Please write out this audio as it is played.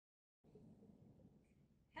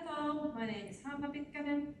Hello, my name is Hanna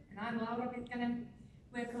Pitkänen and I'm Pitkänen.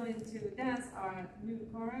 We're going to dance our new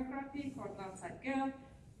choreography called Northside Gal,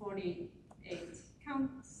 48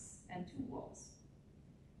 counts and 2 walls.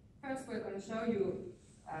 First we're going to show you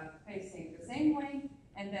facing the same way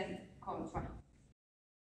and then Contra.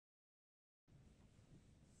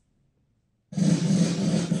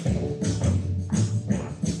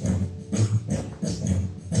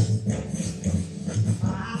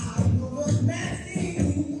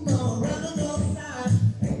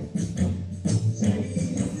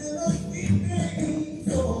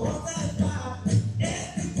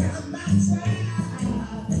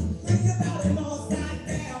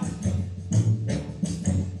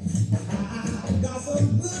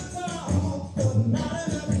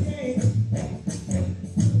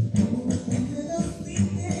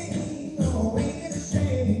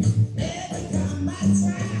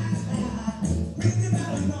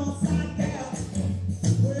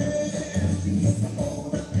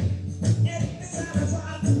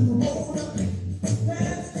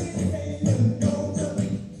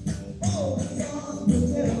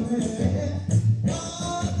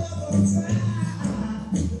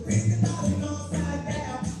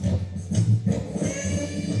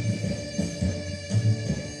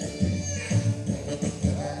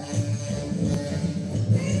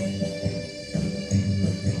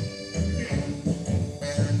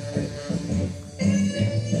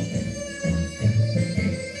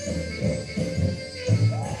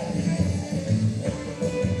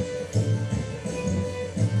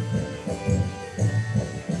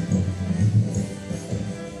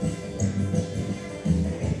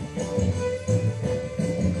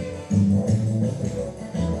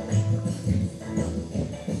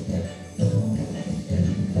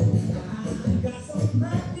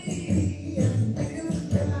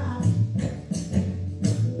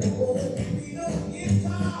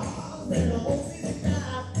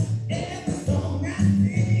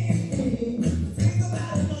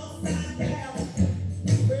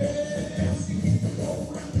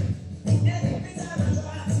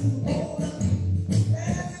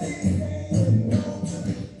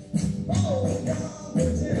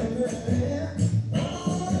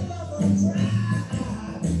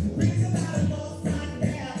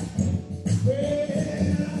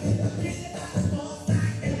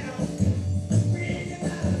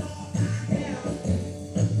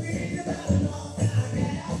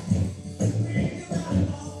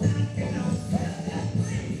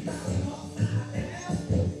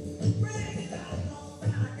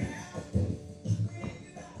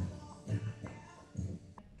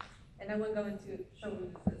 And we're going to show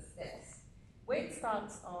you the steps. Weight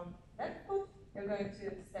starts on left foot. You're going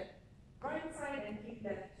to step right side and kick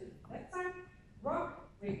left to left side. Rock,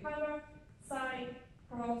 recover, side,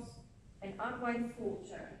 cross, and unwind full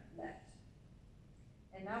turn left.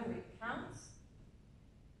 And now we count.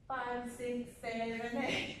 5, 6, 7,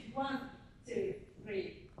 8. 1, 2,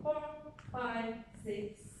 3, 4, 5,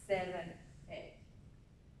 6, 7, 8.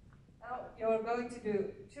 Now you're going to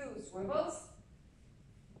do 2 swivels.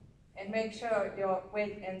 And make sure your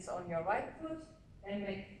weight ends on your right foot. Then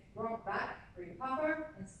make rock back, recover,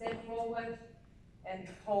 and step forward and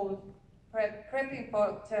hold, prepping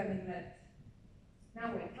for turning left.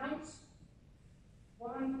 Now we count.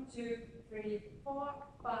 1, 2, 3, 4,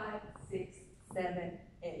 5, 6, 7,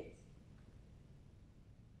 8.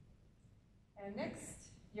 And next,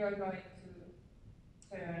 you're going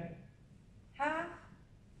to turn half,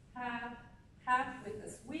 half, half with a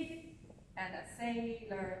sweep and a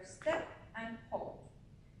sailor step and hold.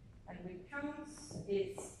 And we count,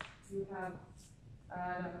 it's, you have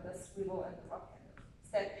the swivel and the rock and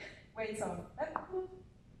step, weights on left foot,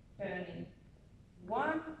 turning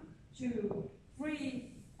 1, 2,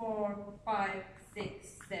 3, 4, 5, 6,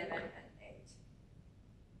 7, and 8.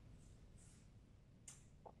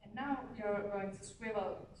 And now you're going to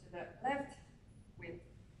swivel to the left with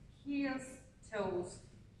heels, toes,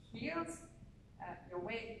 heels. Your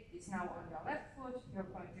weight is now on your left foot. You're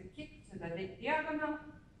going to kick to the diagonal,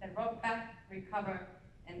 then rock back, recover,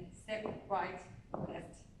 and step right,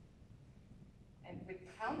 left. And with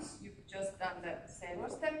counts, you've just done the sailor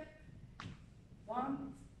step.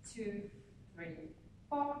 1, 2, 3,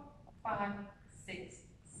 4, 5, 6,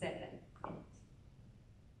 7, 8.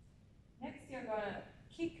 Next, you're going to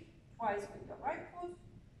kick twice with your right foot,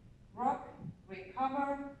 rock,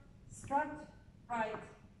 recover, strut, right,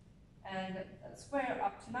 and square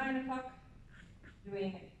up to 9 o'clock,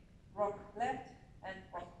 doing rock left and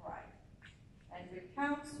rock right. And with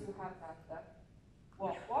counts, you have the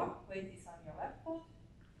walk, weight is on your left foot.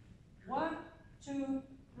 1, 2,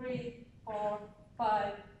 3, 4,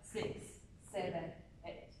 5, 6, 7,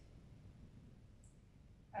 8.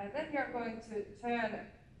 turn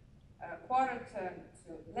a quarter turn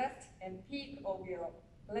to left and peek over your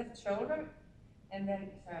left shoulder, and then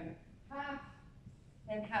turn half,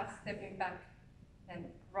 and half stepping back and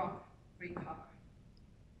rock, recover.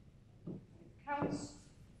 It counts.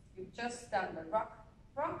 You've just done the rock,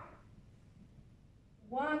 rock.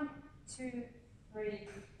 1, 2, 3,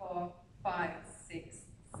 4, 5, 6,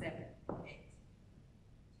 7, 8.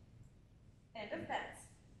 End of dance.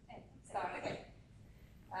 And start again.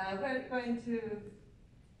 We're going to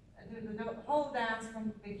do the whole dance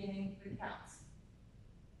from the beginning with counts.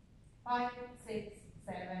 5, 6,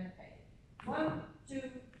 7, 8. 1, 2,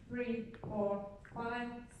 3, 4, 5,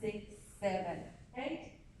 6, 7,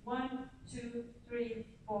 8. 1, 2, 3,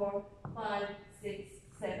 4, 5, 6,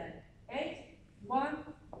 7, 8. 1,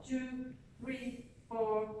 2, 3,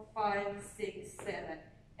 4, 5, 6, 7,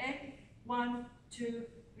 8. 1, 2,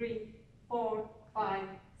 3, 4, 5,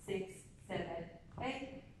 6, 7,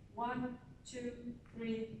 8. 1, 2,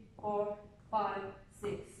 3, 4, 5,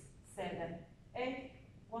 6, 7, 8.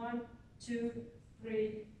 1, 2,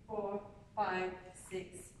 3, 4, 5,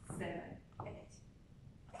 6, 7, 8.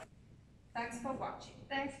 Thanks for watching.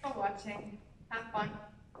 Thanks for watching. Have fun.